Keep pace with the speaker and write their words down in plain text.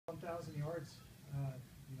1,000 yards,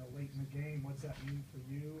 late in the game. What's that mean for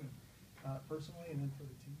you and personally, and then for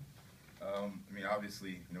the team? I mean,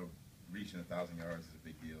 obviously, reaching 1,000 yards is a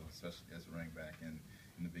big deal, especially as a running back in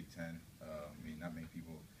the Big Ten. I mean, not many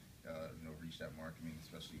people, reach that mark. I mean,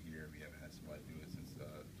 especially here, we haven't had somebody do it since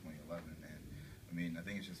 2011. And I mean, I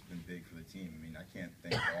think it's just been big for the team. I mean, I can't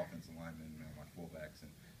thank the offensive linemen, my fullbacks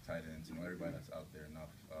and tight ends, everybody that's out there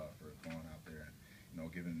enough for going out there and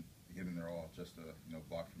giving their all just to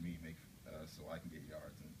block for me, so I can get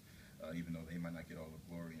yards. And even though they might not get all the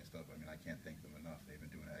glory and stuff, I mean, I can't thank them enough. They've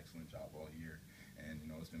been doing an excellent job all year, and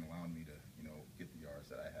it's been allowing me to get the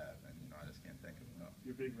yards that I have, and I just can't thank them enough.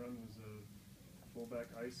 Your big run was a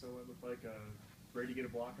fullback ISO. It looked like. Brady get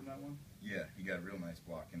a block on that one? Yeah, he got a real nice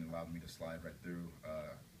block and allowed me to slide right through.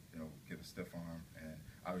 Get a stiff arm, and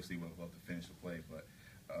obviously would have loved to finish the play, but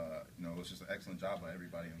it was just an excellent job by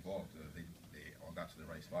everybody involved. They all got to the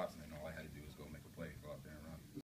right spots, and then all I had to do was go make a play, go out there and